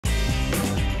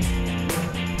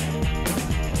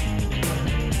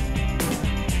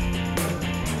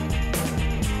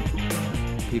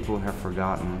people have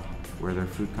forgotten where their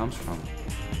food comes from.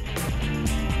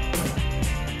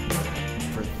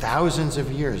 For thousands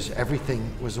of years, everything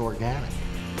was organic.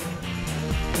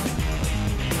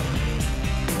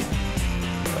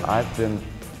 I've been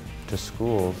to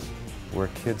schools where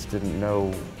kids didn't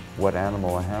know what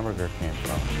animal a hamburger came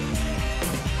from.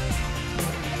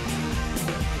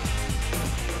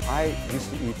 I used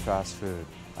to eat fast food,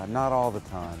 not all the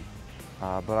time,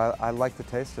 but I liked the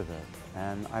taste of it.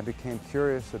 And I became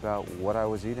curious about what I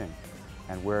was eating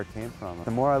and where it came from.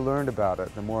 The more I learned about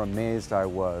it, the more amazed I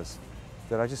was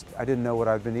that I didn't know what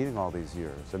I'd been eating all these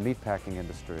years. The meatpacking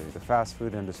industry, the fast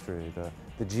food industry,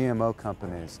 the GMO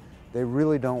companies, they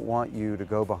really don't want you to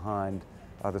go behind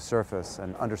the surface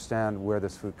and understand where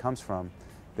this food comes from.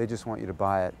 They just want you to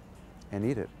buy it and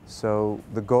eat it. So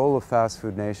the goal of Fast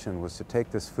Food Nation was to take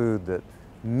this food that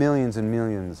millions and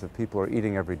millions of people are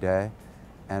eating every day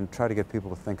and try to get people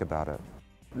to think about it.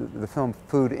 The film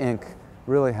Food, Inc.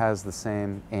 really has the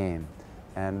same aim.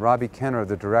 And Robbie Kenner,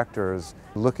 the director, is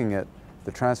looking at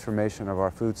the transformation of our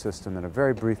food system in a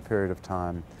very brief period of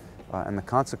time and the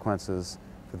consequences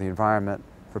for the environment,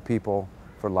 for people,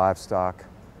 for livestock,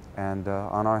 and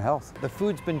on our health. The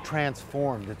food's been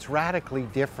transformed. It's radically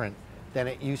different than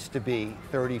it used to be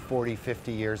 30, 40,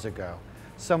 50 years ago.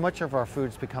 So much of our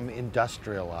food's become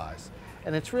industrialized.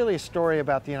 And it's really a story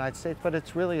about the United States, but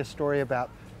it's really a story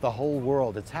about the whole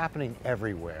world. It's happening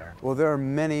everywhere. Well, there are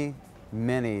many,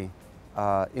 many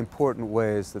important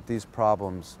ways that these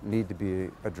problems need to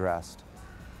be addressed.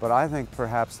 But I think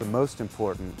perhaps the most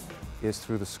important is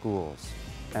through the schools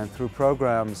and through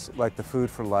programs like the Food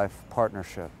for Life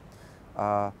Partnership.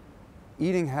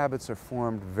 Eating habits are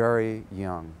formed very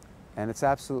young, and it's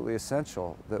absolutely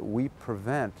essential that we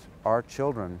prevent our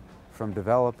children from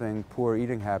developing poor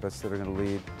eating habits that are going to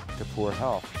lead to poor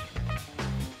health.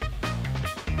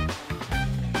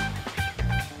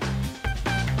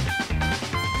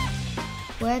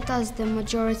 Where does the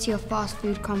majority of fast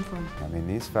food come from? I mean,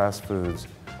 these fast foods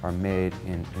are made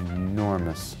in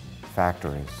enormous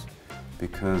factories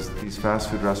because these fast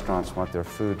food restaurants want their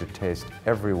food to taste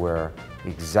everywhere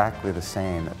exactly the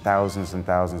same at thousands and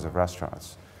thousands of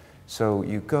restaurants. So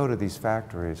you go to these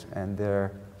factories and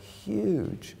they're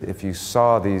huge. If you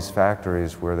saw these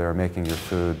factories where they're making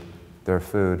their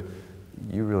food,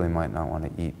 you really might not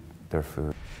want to eat their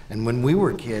food. And when we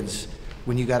were kids,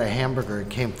 when you got a hamburger, it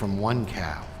came from one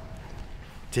cow.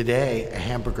 Today, a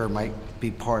hamburger might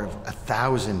be part of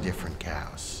 1,000 different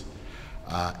cows,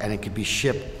 and it could be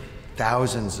shipped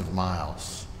thousands of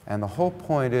miles. And the whole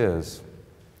point is,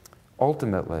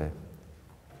 ultimately,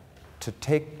 to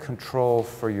take control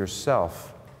for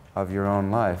yourself of your own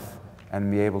life and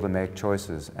be able to make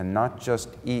choices and not just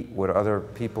eat what other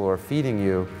people are feeding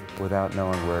you without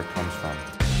knowing where it comes from.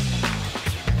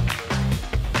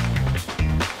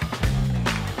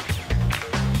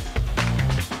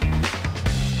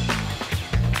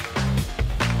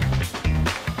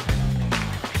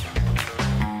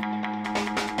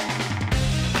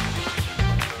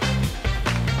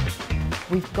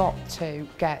 We've got to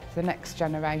get the next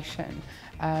generation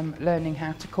learning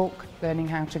how to cook, learning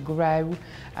how to grow,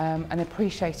 and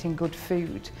appreciating good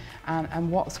food and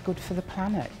what's good for the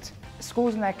planet.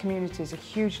 Schools and their communities are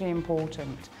hugely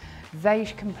important. They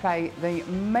can play the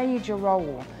major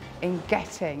role in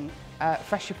getting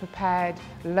freshly prepared,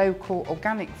 local,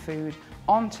 organic food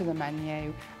onto the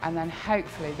menu, and then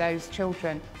hopefully those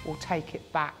children will take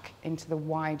it back into the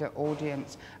wider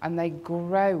audience and they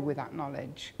grow with that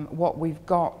knowledge. What we've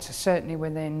got, certainly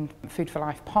within Food for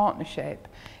Life Partnership,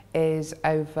 is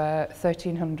over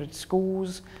 1,300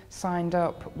 schools signed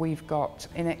up. We've got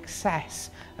in excess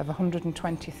of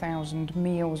 120,000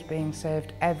 meals being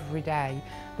served every day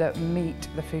that meet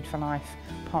the Food for Life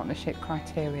Partnership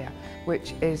criteria,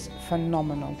 which is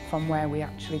phenomenal from where we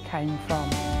actually came from.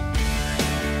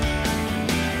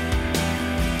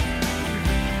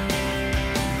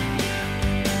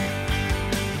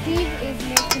 Steve is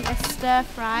making a stir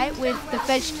fry with the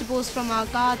vegetables from our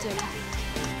garden.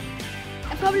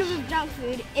 The problem with junk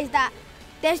food is that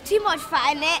there's too much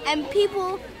fat in it, and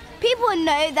people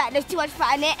know that there's too much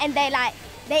fat in it, and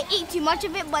they eat too much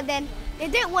of it, but then they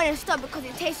don't want to stop because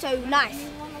it tastes so nice.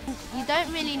 You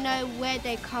don't really know where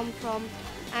they come from,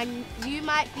 and you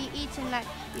might be eating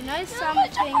some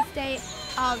things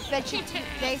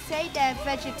they say they're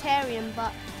vegetarian,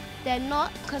 but they're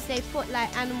not, because they put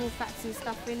animal fats and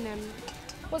stuff in them.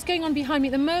 What's going on behind me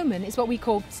at the moment is what we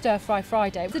call Stir Fry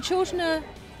Friday. The children are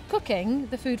cooking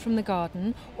the food from the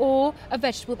garden or a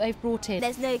vegetable they've brought in.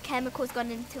 There's no chemicals gone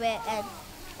into it, and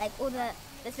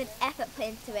there's been effort put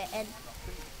into it, and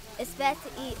it's better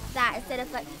to eat that instead of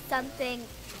something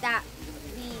that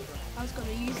we I was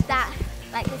going to use that,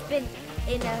 like it's been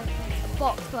in a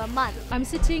box for a month. I'm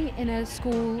sitting in a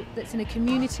school that's in a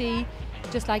community,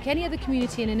 just like any other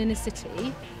community in an inner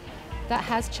city, that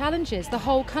has challenges. The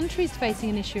whole country is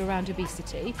facing an issue around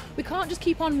obesity. We can't just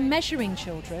keep on measuring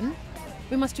children.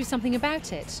 We must do something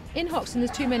about it. In Hoxton,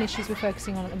 there's two main issues we're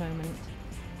focusing on at the moment.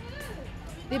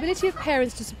 The ability of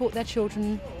parents to support their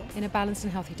children in a balanced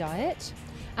and healthy diet,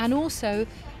 and also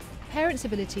parents'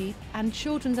 ability and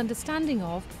children's understanding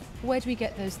of where do we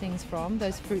get those things from,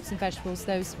 those fruits and vegetables,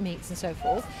 those meats and so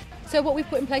forth. So what we've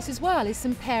put in place as well is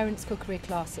some parents' cookery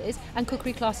classes and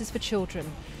cookery classes for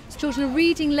children. So children are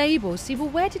reading labels, see, well,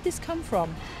 where did this come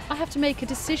from? I have to make a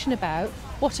decision about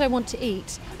what I want to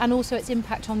eat and also its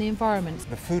impact on the environment.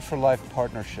 The Food for Life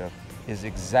partnership is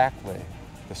exactly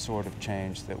the sort of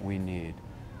change that we need.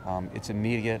 It's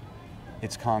immediate,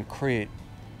 it's concrete,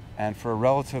 and for a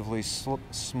relatively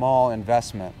small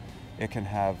investment, it can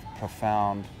have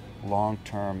profound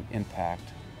long-term impact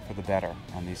for the better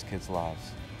on these kids'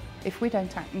 lives. If we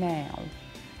don't act now,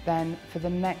 then for the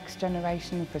next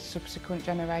generation, for subsequent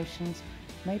generations,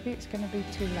 maybe it's going to be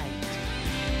too late.